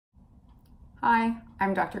Hi,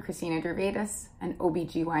 I'm Dr. Kristina Dervaitis, an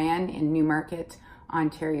OBGYN in Newmarket,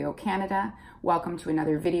 Ontario, Canada. Welcome to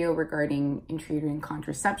another video regarding intrauterine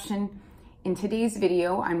contraception. In today's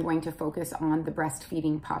video, I'm going to focus on the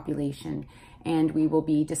breastfeeding population, and we will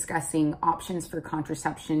be discussing options for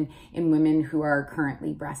contraception in women who are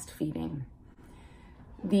currently breastfeeding.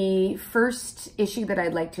 The first issue that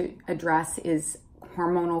I'd like to address is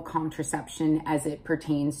hormonal contraception as it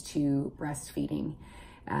pertains to breastfeeding.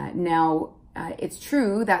 It's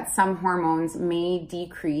true that some hormones may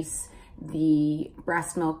decrease the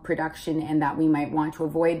breast milk production and that we might want to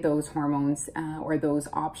avoid those hormones or those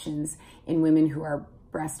options in women who are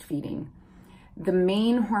breastfeeding. The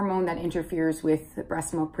main hormone that interferes with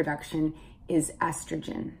breast milk production is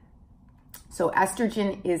estrogen. So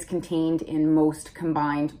estrogen is contained in most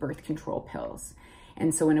combined birth control pills.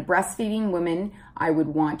 And so in a breastfeeding woman, I would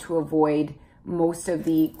want to avoid most of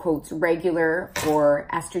the, quotes, regular or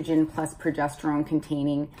estrogen plus progesterone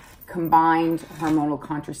containing combined hormonal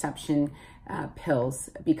contraception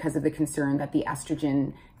pills because of the concern that the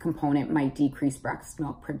estrogen component might decrease breast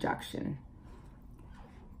milk production.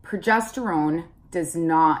 Progesterone does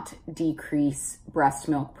not decrease breast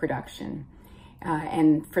milk production.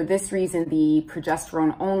 And for this reason, the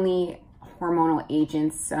progesterone-only hormonal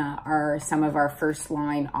agents are some of our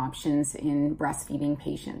first-line options in breastfeeding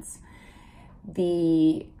patients.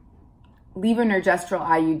 The LEVONORGESTREL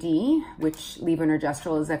IUD, which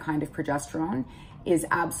LEVONORGESTREL is a kind of progesterone, is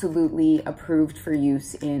absolutely approved for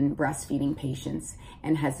use in breastfeeding patients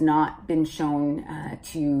and has not been shown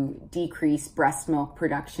to decrease breast milk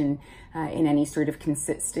production in any sort of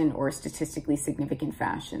consistent or statistically significant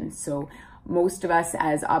fashion. So most of us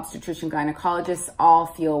as obstetrician gynecologists all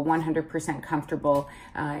feel 100% comfortable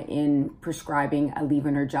in prescribing a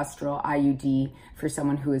LEVONORGESTREL IUD for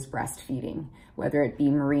someone who is breastfeeding, whether it be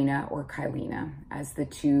Mirena or Kyleena as the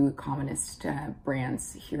two commonest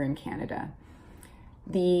brands here in Canada.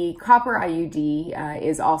 The copper IUD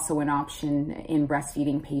is also an option in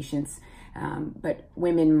breastfeeding patients, but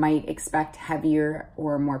women might expect heavier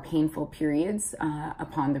or more painful periods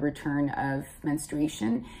upon the return of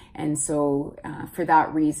menstruation. And so for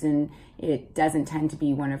that reason, it doesn't tend to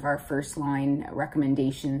be one of our first line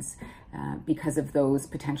recommendations because of those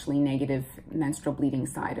potentially negative menstrual bleeding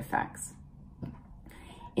side effects.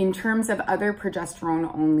 In terms of other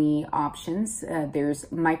progesterone-only options, there's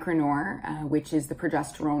MICRONOR, which is the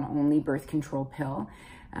progesterone-only birth control pill.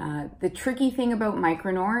 The tricky thing about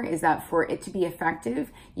MICRONOR is that for it to be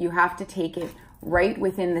effective, you have to take it right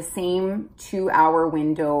within the same 2-hour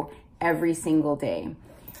window every single day.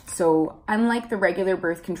 So unlike the regular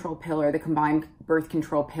birth control pill or the combined birth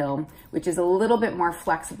control pill, which is a little bit more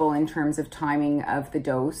flexible in terms of timing of the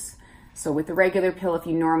dose. So with the regular pill, if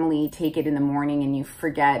you normally take it in the morning and you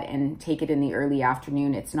forget and take it in the early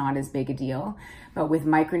afternoon, it's not as big a deal. But with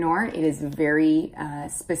MICRONOR, it is very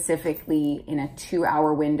specifically in a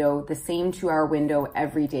 2-hour window, the same 2-hour window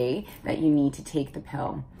every day that you need to take the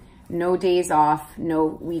pill. No days off, no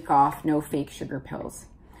week off, no fake sugar pills.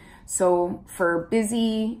 So for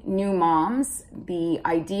busy new moms, the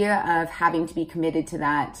idea of having to be committed to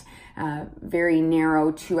that very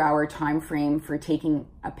narrow 2-hour time frame for taking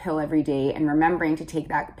a pill every day and remembering to take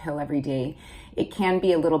that pill every day, it can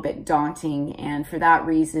be a little bit daunting. And for that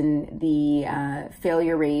reason, the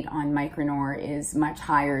failure rate on MICRONOR is much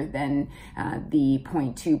higher than the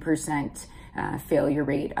 0.2% failure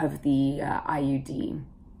rate of the IUD.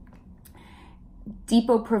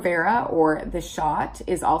 DEPO PROVERA, or the shot,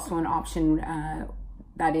 is also an option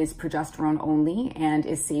that is progesterone only and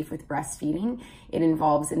is safe with breastfeeding. It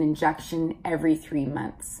involves an injection every 3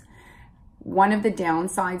 months. One of the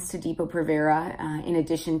downsides to DEPO PROVERA, in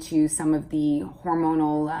addition to some of the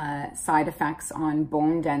hormonal side effects on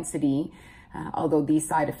bone density, although these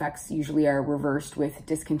side effects usually are reversed with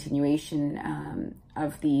discontinuation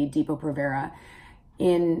of the DEPO PROVERA,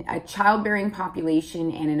 in a childbearing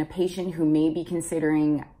population and in a patient who may be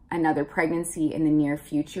considering another pregnancy in the near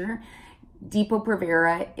future, DEPO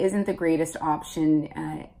PROVERA isn't the greatest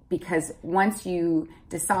option because once you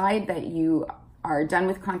decide that you are done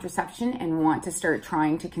with contraception and want to start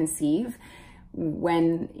trying to conceive,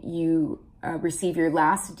 when you receive your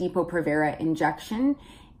last DEPO PROVERA injection,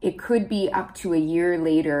 it could be up to a year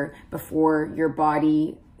later before your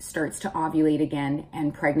body starts to ovulate again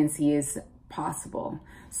and pregnancy is possible.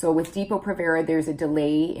 So with DEPO PROVERA, there's a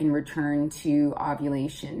delay in return to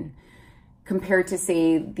ovulation. Compared to,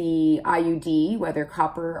 say, the IUD, whether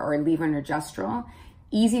copper or LEVONORGESTREL,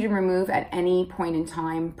 easy to remove at any point in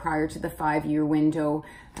time prior to the 5-year window,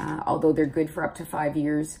 although they're good for up to 5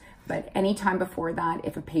 years. But anytime before that,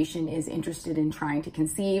 if a patient is interested in trying to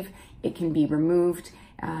conceive, it can be removed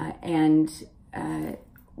and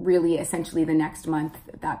really essentially the next month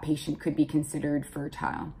that patient could be considered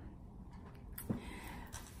fertile.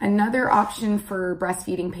 Another option for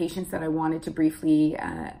breastfeeding patients that I wanted to briefly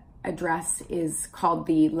address is called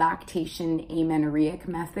the lactation amenorrheic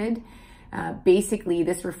method. Basically,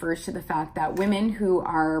 this refers to the fact that women who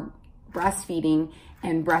are breastfeeding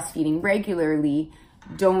and breastfeeding regularly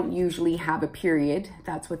don't usually have a period.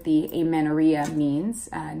 That's what the amenorrhea means,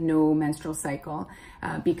 no menstrual cycle,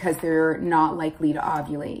 because they're not likely to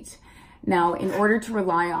ovulate. Now, in order to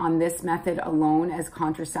rely on this method alone as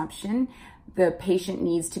contraception, the patient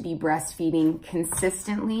needs to be breastfeeding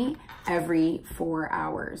consistently every 4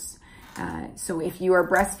 hours. So if you are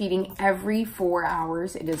breastfeeding every 4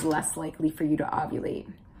 hours, it is less likely for you to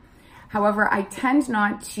ovulate. However, I tend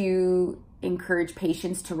not to encourage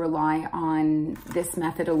patients to rely on this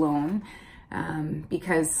method alone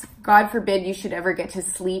because God forbid you should ever get to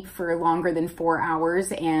sleep for longer than 4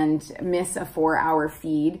 hours and miss a 4-hour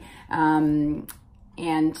feed. And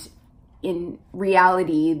in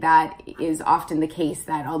reality, that is often the case,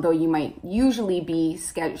 that although you might usually be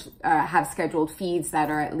have scheduled feeds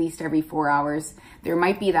that are at least every 4 hours, there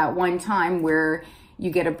might be that one time where you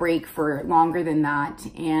get a break for longer than that,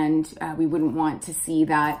 and we wouldn't want to see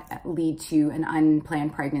that lead to an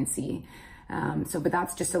unplanned pregnancy. But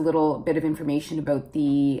that's just a little bit of information about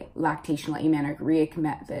the lactational amenorrheic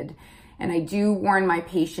method. And I do warn my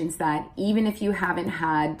patients that even if you haven't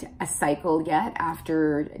had a cycle yet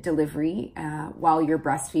after delivery while you're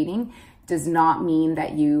breastfeeding, does not mean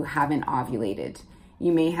that you haven't ovulated.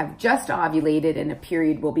 You may have just ovulated and a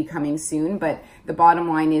period will be coming soon, but the bottom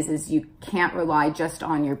line is you can't rely just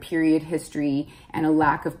on your period history and a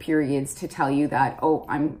lack of periods to tell you that, oh,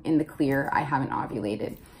 I'm in the clear, I haven't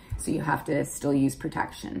ovulated. So you have to still use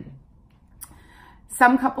protection.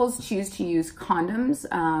 Some couples choose to use condoms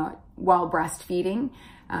while breastfeeding.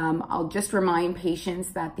 I'll just remind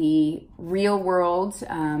patients that the real world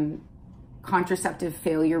contraceptive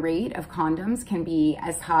failure rate of condoms can be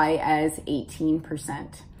as high as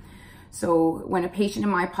 18%. So when a patient in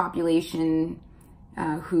my population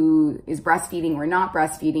who is breastfeeding or not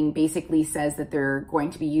breastfeeding basically says that they're going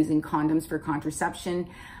to be using condoms for contraception,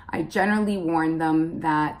 I generally warn them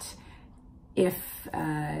that if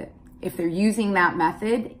they're using that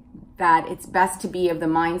method, that it's best to be of the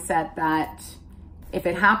mindset that if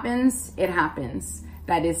it happens, it happens.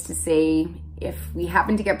 That is to say, if we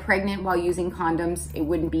happen to get pregnant while using condoms, it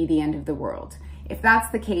wouldn't be the end of the world. If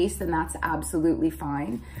that's the case, then that's absolutely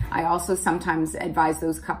fine. I also sometimes advise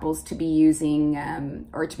those couples to be using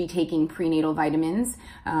or to be taking prenatal vitamins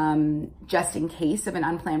just in case of an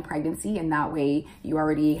unplanned pregnancy, and that way you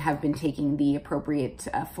already have been taking the appropriate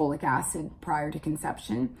folic acid prior to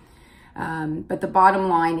conception. But the bottom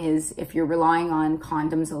line is, if you're relying on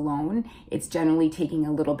condoms alone, it's generally taking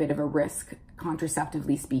a little bit of a risk,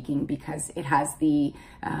 contraceptively speaking, because it has the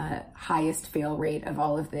highest fail rate of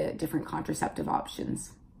all of the different contraceptive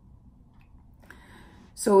options.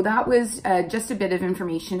 So that was just a bit of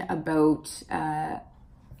information about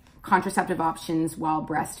contraceptive options while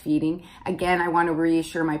breastfeeding. Again, I want to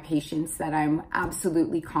reassure my patients that I'm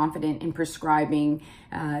absolutely confident in prescribing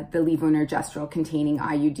the levonorgestrel containing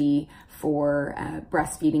IUD for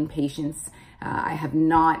breastfeeding patients. I have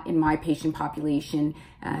not, in my patient population,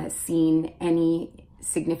 seen any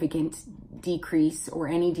significant decrease or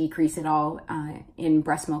any decrease at all in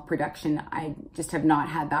breast milk production. I just have not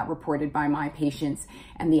had that reported by my patients,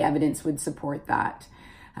 and the evidence would support that.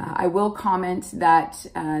 I will comment that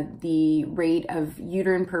the rate of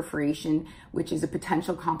uterine perforation, which is a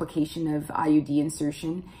potential complication of IUD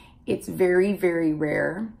insertion, it's very, very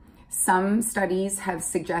rare. Some studies have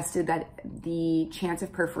suggested that the chance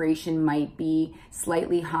of perforation might be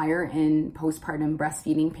slightly higher in postpartum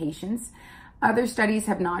breastfeeding patients. Other studies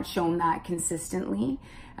have not shown that consistently.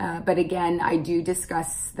 But again, I do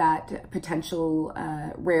discuss that potential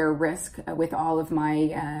rare risk with all of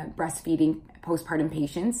my breastfeeding postpartum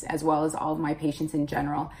patients, as well as all of my patients in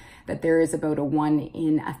general, that there is about a 1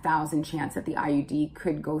 in 1,000 chance that the IUD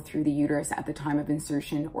could go through the uterus at the time of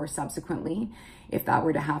insertion or subsequently. If that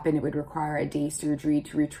were to happen, it would require a day surgery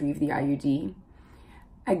to retrieve the IUD.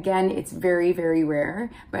 Again, it's very, very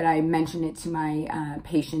rare, but I mention it to my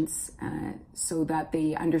patients so that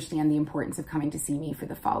they understand the importance of coming to see me for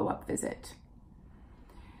the follow-up visit.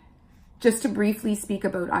 Just to briefly speak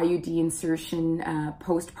about IUD insertion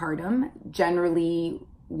postpartum, generally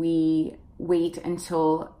we wait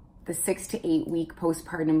until the 6 to 8 week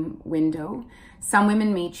postpartum window. Some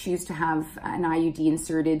women may choose to have an IUD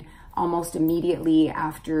inserted almost immediately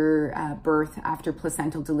after birth, after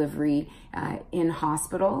placental delivery in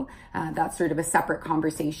hospital. That's sort of a separate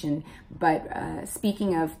conversation. But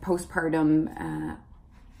speaking of postpartum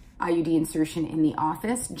IUD insertion in the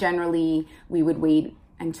office, generally we would wait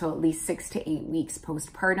until at least 6 to 8 weeks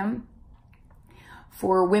postpartum.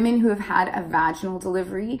 For women who have had a vaginal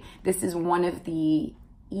delivery, this is one of the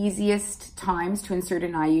easiest times to insert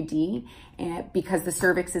an IUD because the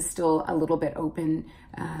cervix is still a little bit open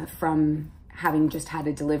from having just had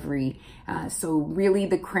a delivery. So really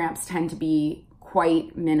the cramps tend to be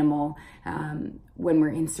quite minimal when we're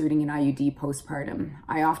inserting an IUD postpartum.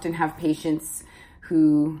 I often have patients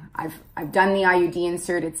who I've done the IUD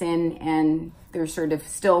insert, it's in, and they're sort of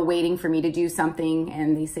still waiting for me to do something,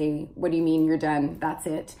 and they say, what do you mean you're done? That's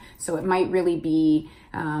it. So it might really be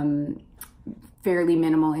fairly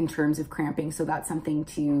minimal in terms of cramping, so that's something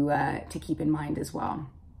to keep in mind as well.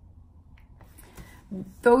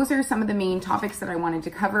 Those are some of the main topics that I wanted to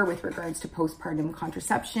cover with regards to postpartum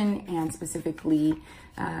contraception, and specifically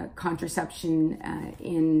contraception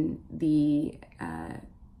in the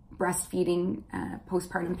breastfeeding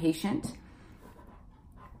postpartum patient.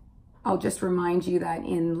 I'll just remind you that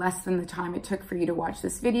in less than the time it took for you to watch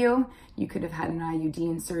this video, you could have had an IUD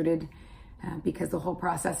inserted because the whole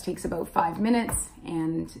process takes about 5 minutes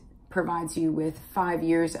and provides you with 5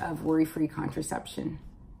 years of worry-free contraception.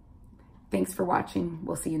 Thanks for watching.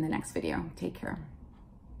 We'll see you in the next video. Take care.